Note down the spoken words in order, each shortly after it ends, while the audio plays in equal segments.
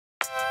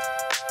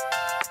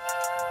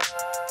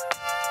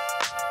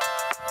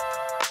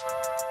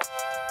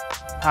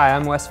Hi,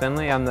 I'm Wes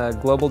Finley. I'm the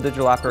Global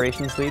Digital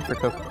Operations Lead for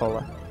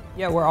Coca-Cola.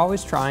 Yeah, we're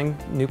always trying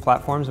new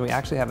platforms. We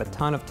actually have a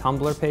ton of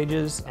Tumblr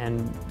pages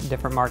and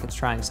different markets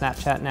trying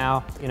Snapchat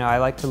now. I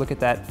like to look at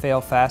that fail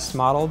fast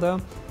model though,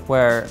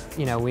 where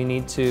we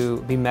need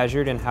to be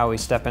measured in how we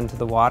step into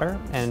the water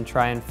and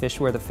try and fish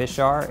where the fish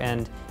are.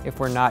 And if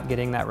we're not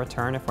getting that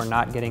return, if we're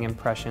not getting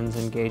impressions,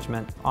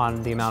 engagement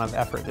on the amount of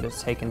effort that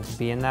it's taken to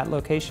be in that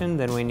location,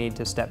 then we need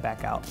to step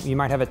back out. You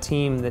might have a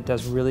team that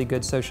does really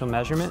good social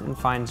measurement and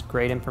finds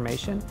great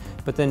information,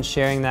 but then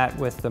sharing that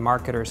with the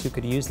marketers who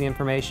could use the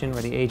information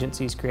or the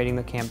agencies creating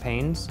the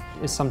campaigns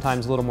is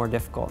sometimes a little more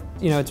difficult.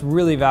 It's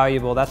really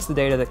valuable. That's the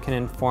data that can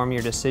inform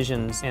your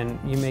decisions, and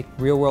you make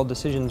real-world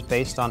decisions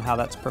based on how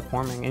that's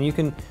performing. And you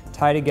can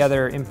tie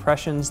together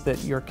impressions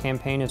that your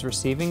campaign is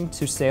receiving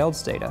to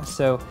sales data.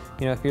 So,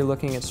 if you're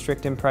looking at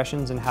strict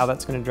impressions and how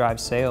that's going to drive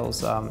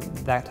sales,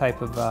 that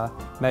type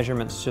of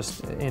measurement's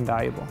just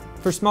invaluable.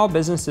 For small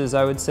businesses,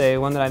 I would say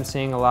one that I'm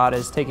seeing a lot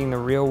is taking the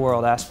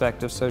real-world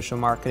aspect of social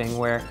marketing,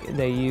 where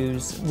they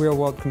use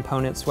real-world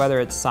components, whether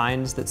it's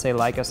signs that say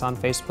 "like us" on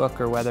Facebook,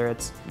 or whether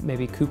it's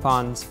maybe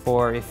coupons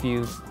for if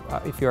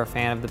you're a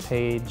fan of the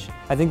page.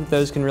 I think that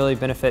those can really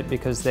benefit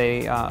because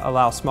they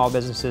allow small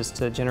businesses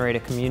to generate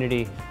a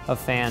community of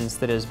fans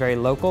that is very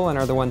local and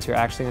are the ones who are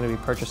actually going to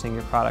be purchasing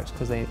your products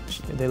because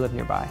they live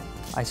nearby.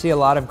 I see a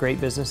lot of great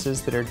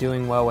businesses that are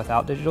doing well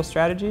without digital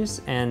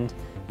strategies, and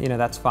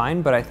that's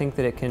fine, but I think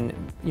that it can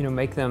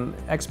make them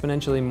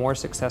exponentially more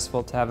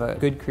successful to have a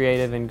good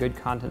creative and good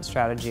content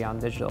strategy on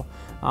digital.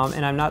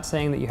 And I'm not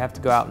saying that you have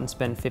to go out and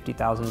spend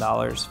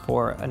 $50,000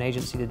 for an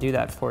agency to do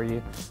that for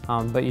you,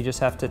 but you just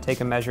have to take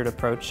a measured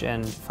approach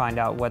and find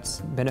out what's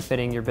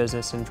benefiting your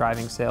business and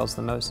driving sales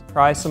the most.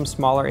 Try some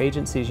smaller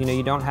agencies.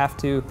 You don't have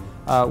to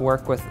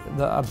work with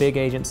a big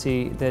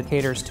agency that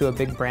caters to a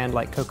big brand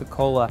like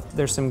Coca-Cola.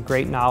 There's some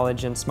great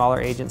knowledge in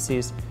smaller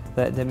agencies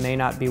that may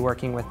not be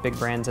working with big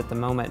brands at the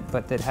moment,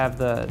 but that have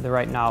the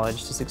right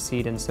knowledge to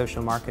succeed in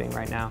social marketing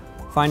right now.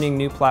 Finding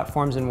new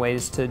platforms and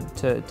ways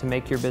to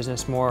make your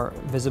business more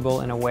visible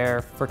and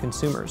aware for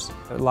consumers.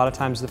 A lot of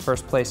times the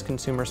first place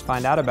consumers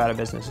find out about a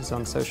business is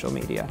on social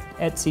media.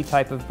 Etsy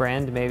type of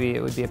brand, maybe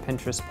it would be a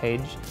Pinterest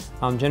page.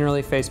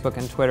 Generally Facebook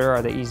and Twitter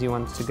are the easy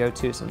ones to go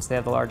to since they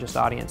have the largest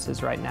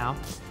audiences right now.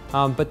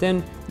 But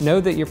then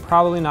know that you're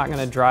probably not going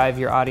to drive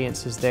your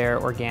audiences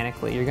there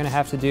organically. You're going to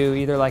have to do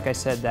either, like I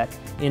said, that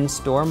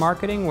in-store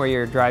marketing where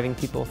you're driving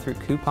people through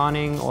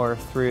couponing or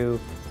through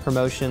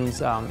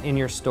promotions in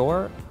your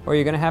store, or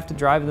you're going to have to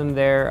drive them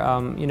there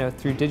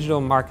through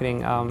digital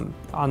marketing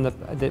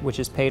which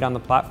is paid on the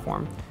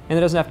platform. And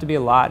it doesn't have to be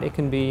a lot. It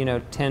can be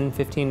 $10,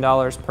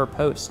 $15 per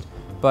post.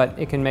 But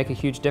it can make a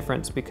huge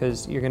difference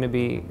because you're going to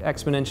be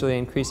exponentially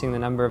increasing the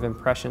number of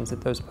impressions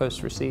that those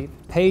posts receive.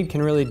 Paid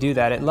can really do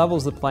that. It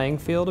levels the playing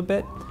field a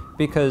bit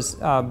because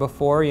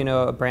before,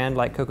 a brand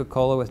like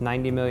Coca-Cola with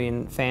 90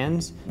 million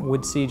fans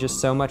would see just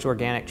so much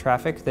organic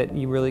traffic that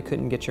you really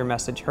couldn't get your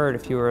message heard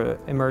if you were an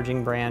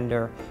emerging brand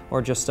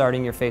or just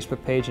starting your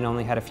Facebook page and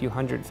only had a few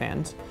hundred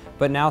fans.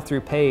 But now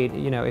through paid,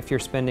 if you're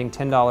spending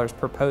 $10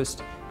 per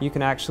post, you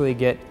can actually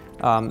get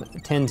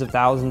tens of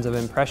thousands of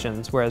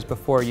impressions, whereas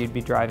before you'd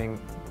be driving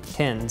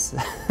tens.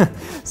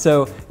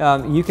 So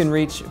you can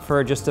reach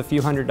for just a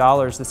few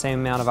 $100s the same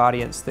amount of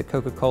audience that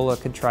Coca-Cola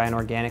could try and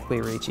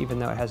organically reach, even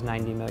though it has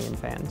 90 million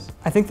fans.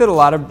 I think that a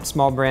lot of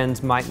small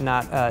brands might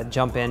not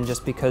jump in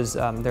just because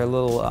they're a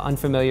little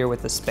unfamiliar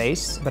with the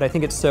space, but I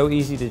think it's so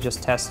easy to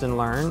just test and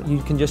learn.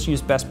 You can just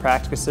use best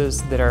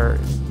practices that are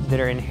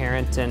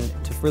inherent and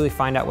to really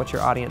find out what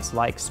your audience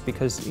likes,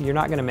 because you're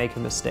not going to make a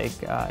mistake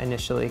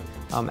initially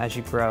as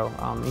you grow.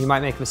 You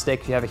might make a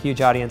mistake if you have a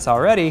huge audience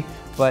already,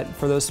 but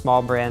for those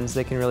small brands,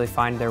 they can really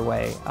find their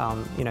way.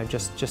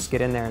 Just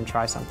get in there and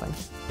try something.